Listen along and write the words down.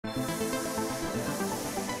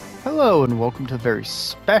Hello and welcome to a very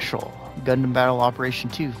special Gundam Battle Operation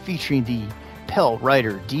 2 featuring the Pell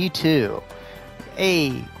Rider D2,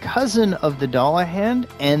 a cousin of the Dullahan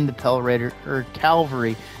and the Pell Rider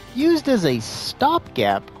Cavalry, used as a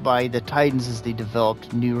stopgap by the Titans as they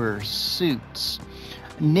developed newer suits,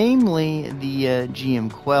 namely the GM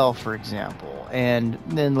Quell, for example, and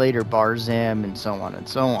then later Barzam and so on and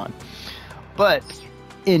so on. But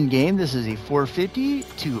in game, this is a 450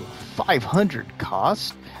 to 500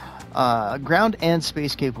 cost. Ground and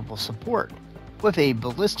space capable support with a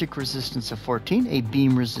ballistic resistance of 14, a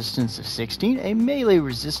beam resistance of 16, a melee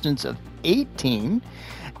resistance of 18,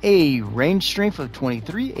 a range strength of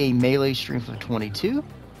 23, a melee strength of 22,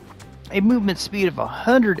 a movement speed of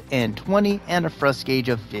 120, and a thrust gauge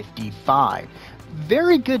of 55.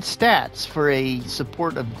 Very good stats for a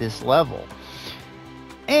support of this level.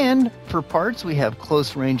 And for parts, we have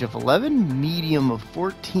close range of 11, medium of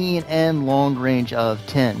 14, and long range of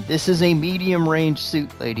 10. This is a medium range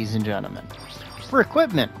suit, ladies and gentlemen. For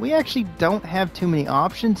equipment, we actually don't have too many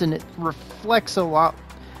options, and it reflects a lot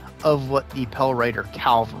of what the Pell Rider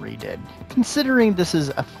Cavalry did, considering this is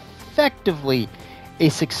effectively a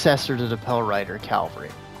successor to the Pell Rider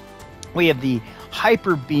Cavalry. We have the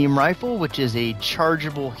Hyper Beam Rifle, which is a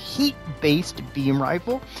chargeable heat-based beam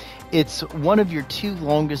rifle. It's one of your two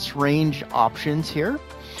longest range options here.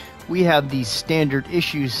 We have the standard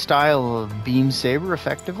issue style of beam saber,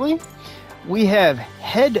 effectively. We have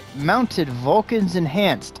head-mounted Vulcans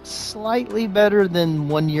enhanced, slightly better than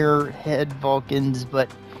one-year head Vulcans, but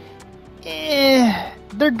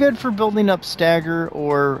they're good for building up stagger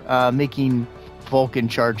or making Vulcan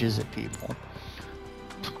charges at people.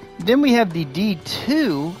 Then we have the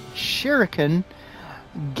D2 Shuriken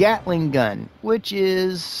Gatling gun, which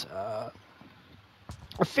is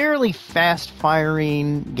a fairly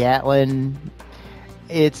fast-firing Gatling.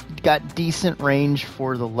 It's got decent range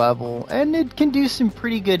for the level, and it can do some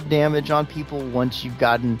pretty good damage on people once you've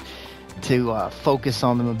gotten to focus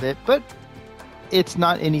on them a bit, but it's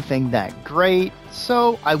not anything that great,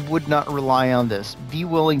 so I would not rely on this. Be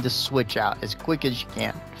willing to switch out as quick as you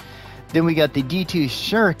can. Then we got the D2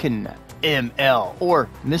 Shuriken ML, or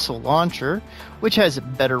Missile Launcher, which has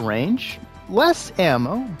better range, less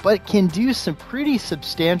ammo, but can do some pretty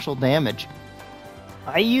substantial damage.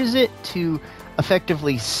 I use it to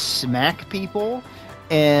effectively smack people,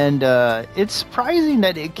 and it's surprising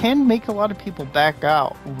that it can make a lot of people back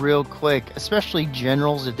out real quick, especially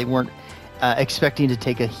generals if they weren't expecting to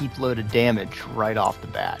take a heap load of damage right off the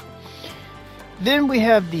bat. Then we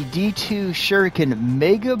have the D2 Shuriken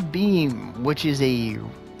Mega Beam, which is a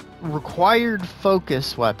required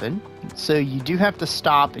focus weapon, so you do have to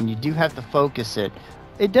stop and you do have to focus it.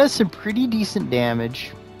 It does some pretty decent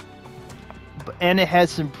damage, and it has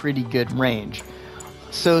some pretty good range.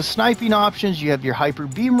 So sniping options, you have your Hyper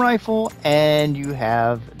Beam Rifle, and you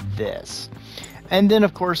have this. And then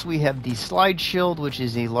of course we have the Slide Shield, which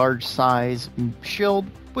is a large size shield,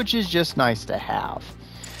 which is just nice to have.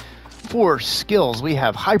 For skills, we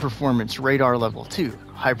have High Performance Radar Level 2,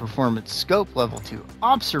 High Performance Scope Level 2,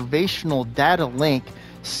 Observational Data Link,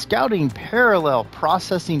 Scouting Parallel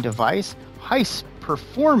Processing Device, High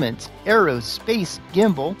Performance Aerospace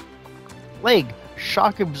Gimbal, Leg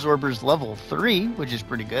Shock Absorbers Level 3, which is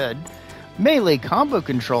pretty good, Melee Combo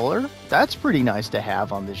Controller, that's pretty nice to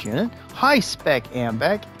have on this unit, High Spec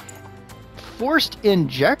AMBAC, Forced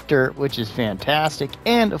Injector, which is fantastic,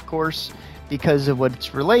 and of course, because of what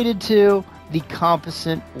it's related to, the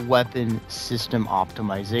Composite Weapon System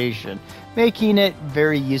Optimization, making it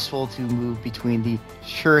very useful to move between the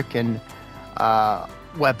Shuriken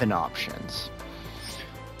weapon options.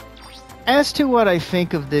 As to what I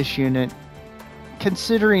think of this unit,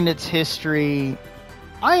 considering its history,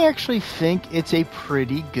 I actually think it's a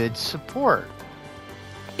pretty good support.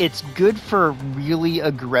 It's good for really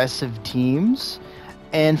aggressive teams,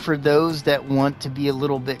 and for those that want to be a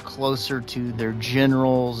little bit closer to their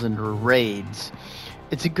generals and their raids.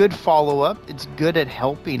 It's a good follow-up, it's good at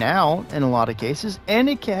helping out in a lot of cases, and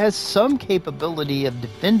it has some capability of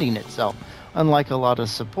defending itself, unlike a lot of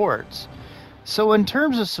supports. So in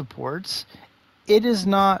terms of supports, it is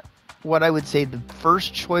not what I would say the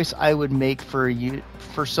first choice I would make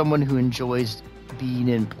for someone who enjoys being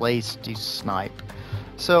in place to snipe.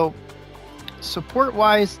 So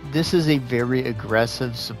support-wise, this is a very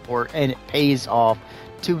aggressive support, and it pays off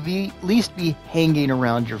to at least be hanging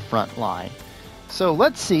around your front line. So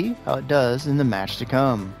let's see how it does in the match to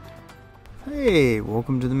come. Hey,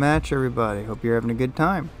 welcome to the match, everybody. Hope you're having a good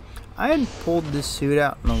time. I hadn't pulled this suit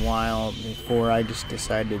out in a while before I just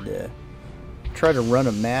decided to try to run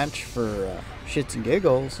a match for shits and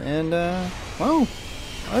giggles, and well,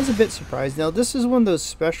 I was a bit surprised. Now, this is one of those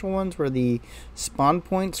special ones where the spawn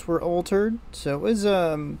points were altered, so it was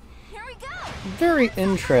very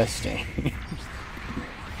interesting.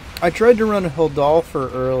 I tried to run a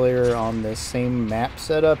Hildolfer earlier on this same map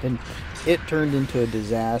setup, and it turned into a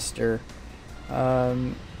disaster.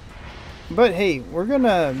 But hey, we're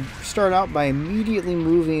gonna start out by immediately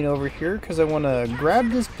moving over here because I want to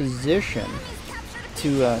grab this position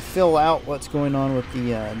to fill out what's going on with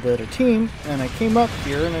the other team. And I came up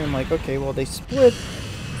here and I'm like, okay, well they split.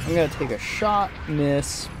 I'm gonna take a shot,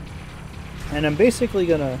 miss, and I'm basically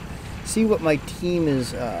gonna see what my team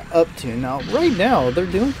is up to. Now, right now they're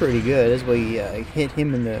doing pretty good as we hit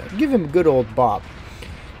him in the, give him a good old bop.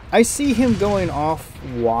 I see him going off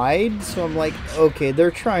wide, so I'm like, okay,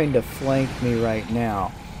 they're trying to flank me right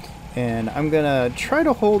now. And I'm going to try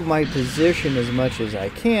to hold my position as much as I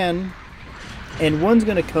can. And one's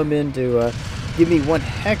going to come in to give me one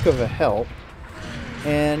heck of a help.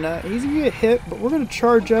 And he's going to get hit, but we're going to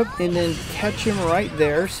charge up and then catch him right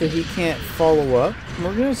there so he can't follow up. And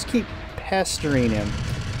we're going to just keep pestering him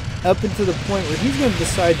up until the point where he's going to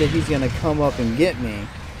decide that he's going to come up and get me.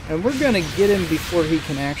 And we're going to get him before he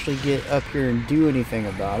can actually get up here and do anything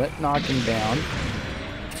about it. Knock him down.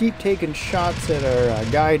 Keep taking shots at our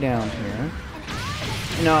guy down here.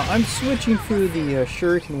 Now, I'm switching through the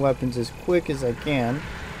shuriken weapons as quick as I can.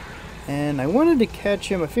 And I wanted to catch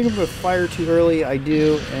him. I figured if I fire too early, I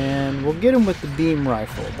do. And we'll get him with the beam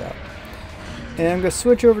rifle, though. And I'm going to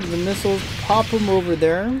switch over to the missiles, pop him over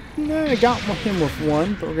there. I got him with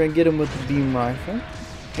one, but we're going to get him with the beam rifle.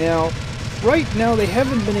 Now, right now, they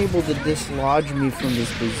haven't been able to dislodge me from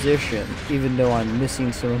this position, even though I'm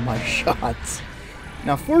missing some of my shots.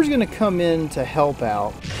 Now, 4's going to come in to help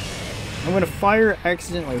out. I'm going to fire,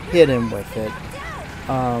 accidentally hit him with it.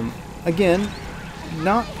 Again,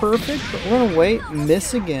 not perfect, but we're going to wait,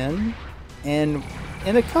 miss again, and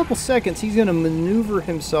in a couple seconds, he's going to maneuver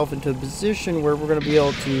himself into a position where we're going to be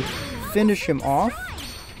able to finish him off,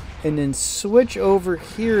 and then switch over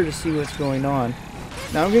here to see what's going on.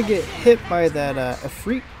 Now I'm going to get hit by that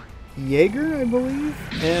Efreet Jaeger, I believe,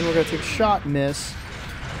 and we're going to take a shot, miss.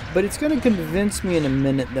 But it's going to convince me in a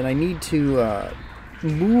minute that I need to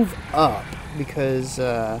move up because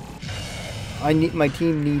my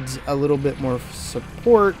team needs a little bit more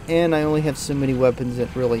support, and I only have so many weapons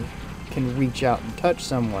that really can reach out and touch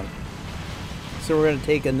someone. So we're going to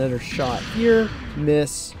take another shot here,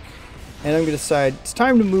 miss, and I'm going to decide it's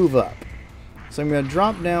time to move up. So I'm going to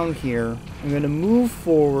drop down here. I'm going to move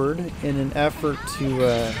forward in an effort to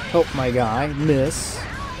help my guy. Miss.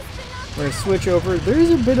 We're going to switch over. There's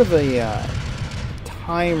a bit of a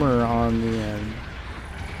timer on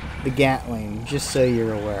the Gatling, just so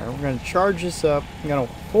you're aware. We're going to charge this up. I'm going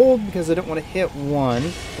to hold because I don't want to hit one.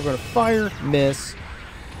 We're going to fire, miss.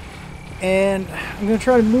 And I'm going to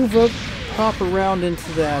try to move up, pop around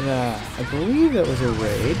into that, I believe that was a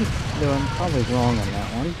raid, though I'm probably wrong on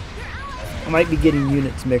that one. I might be getting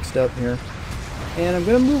units mixed up here. And I'm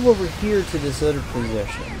going to move over here to this other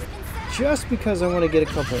position. Just because I want to get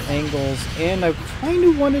a couple angles. And I kind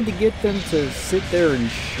of wanted to get them to sit there and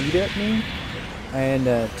shoot at me.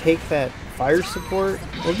 And take that fire support.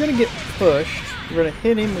 We're going to get pushed. We're going to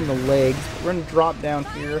hit him in the legs. We're going to drop down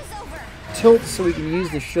here. Tilt so we can use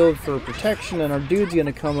the shield for protection. And our dude's going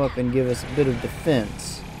to come up and give us a bit of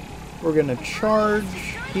defense. We're going to charge.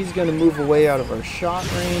 He's going to move away out of our shot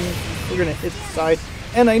range. We're going to hit the side.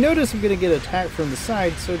 And I notice I'm going to get attacked from the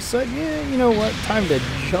side. So it's like, yeah, you know what? Time to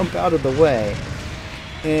jump out of the way.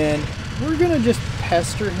 And we're going to just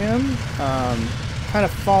pester him. Kind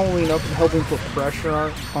of following up and helping put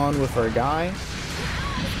pressure on with our guy.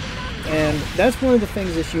 And that's one of the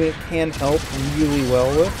things this unit can help really well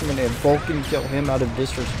with. I'm going to have Vulcan kill him out of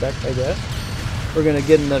disrespect, I guess. We're going to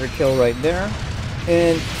get another kill right there.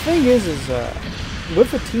 And the thing is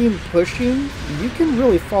with a team pushing, you can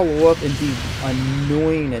really follow up and do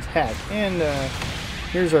annoying attack. And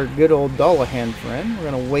here's our good old Dullahan friend. We're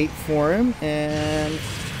going to wait for him and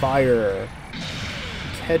fire.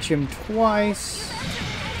 Catch him twice.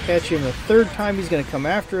 Catch him a third time. He's going to come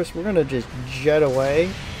after us. We're going to just jet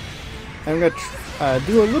away. I'm going to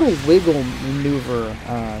do a little wiggle maneuver.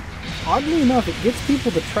 Oddly enough, it gets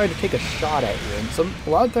people to try to take a shot at you. And a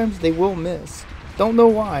lot of times they will miss. Don't know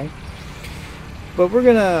why. But we're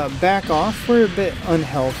going to back off. We're a bit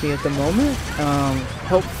unhealthy at the moment.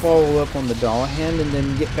 Help follow up on the Dullahan and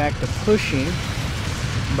then get back to pushing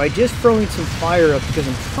by just throwing some fire up because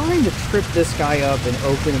I'm trying to trip this guy up and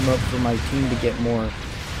open him up for my team to get more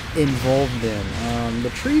involved in. The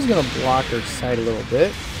tree's going to block our side a little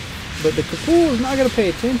bit. But the Kapul is not going to pay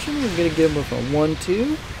attention. We're going to get him with a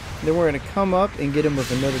 1-2. Then we're going to come up and get him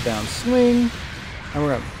with another down swing. And we're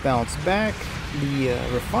going to bounce back. The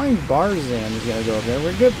refined Barzam is going to go over there. We're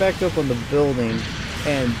going to get back up on the building.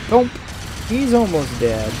 And boom, he's almost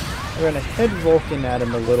dead. We're going to head Vulcan at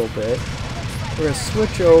him a little bit. We're going to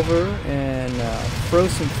switch over and throw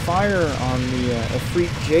some fire on the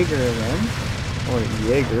Efreet Jaeger then. Or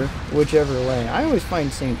Jaeger, whichever way. I always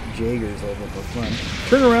find saying Jaegers a little bit more fun.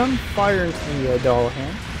 Turn around, fire into the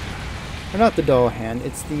Dullahan. Or not the Dullahan,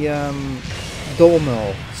 it's the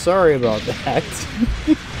Dolmel. Sorry about that.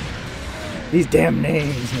 These damn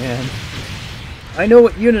names, man. I know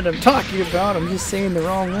what unit I'm talking about, I'm just saying the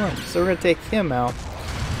wrong one. So we're going to take him out.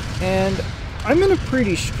 And I'm in a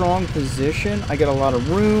pretty strong position. I got a lot of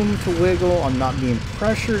room to wiggle. I'm not being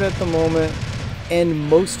pressured at the moment. And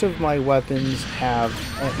most of my weapons have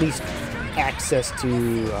at least access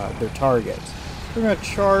to their targets. We're going to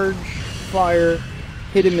charge, fire,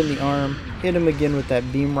 hit him in the arm, hit him again with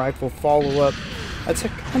that beam rifle follow-up. That's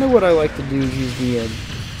kind of what I like to do, is use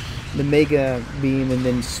the mega beam and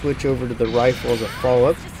then switch over to the rifle as a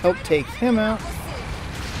follow-up. Help take him out.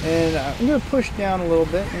 And I'm going to push down a little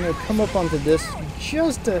bit. I'm going to come up onto this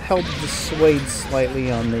just to help dissuade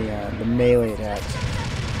slightly on the melee attacks.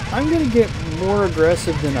 I'm going to get more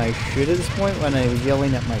aggressive than I should at this point when I was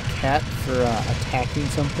yelling at my cat for attacking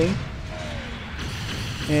something.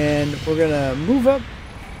 And we're going to move up.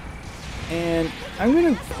 And I'm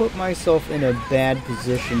going to put myself in a bad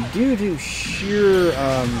position due to sheer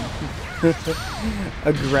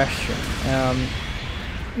aggression.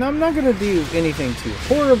 Now, I'm not going to do anything too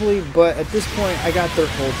horribly, but at this point, I got their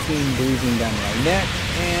whole team breathing down my neck,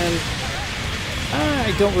 and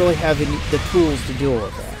I don't really have the tools to deal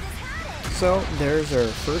with that. So, there's our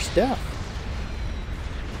first death.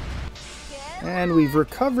 And we've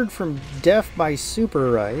recovered from death by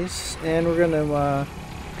super ice, and we're going to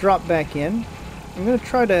drop back in. I'm going to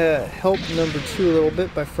try to help number 2 a little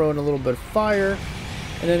bit by throwing a little bit of fire,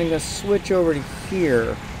 and then I'm going to switch over to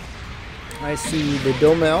here. I see the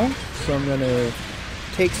Domel, so I'm going to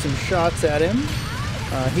take some shots at him.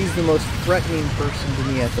 He's the most threatening person to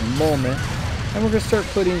me at the moment. And we're going to start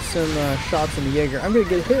putting some shots in the Jaeger. I'm going to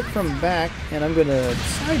get hit from back, and I'm going to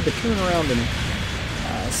decide to turn around and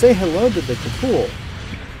say hello to the Kapul,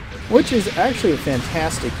 which is actually a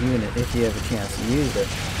fantastic unit if you have a chance to use it.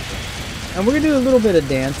 And we're going to do a little bit of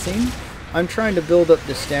dancing. I'm trying to build up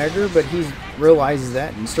the stagger, but he realizes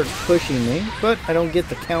that and starts pushing me. But I don't get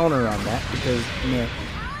the counter on that because, you know.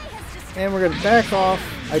 And we're going to back off.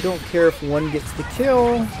 I don't care if one gets the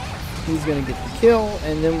kill. He's going to get the kill.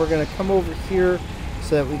 And then we're going to come over here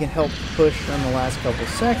so that we can help push on the last couple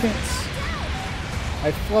seconds.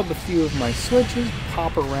 I flub a few of my switches,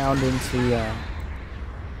 pop around into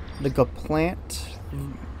the Gaplant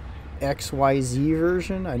XYZ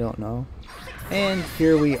version. I don't know. And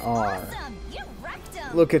here we are.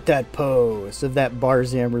 Look at that pose of that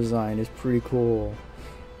Barzam Resign. It's pretty cool.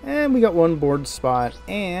 And we got one board spot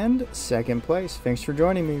and second place. Thanks for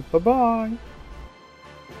joining me. Bye-bye.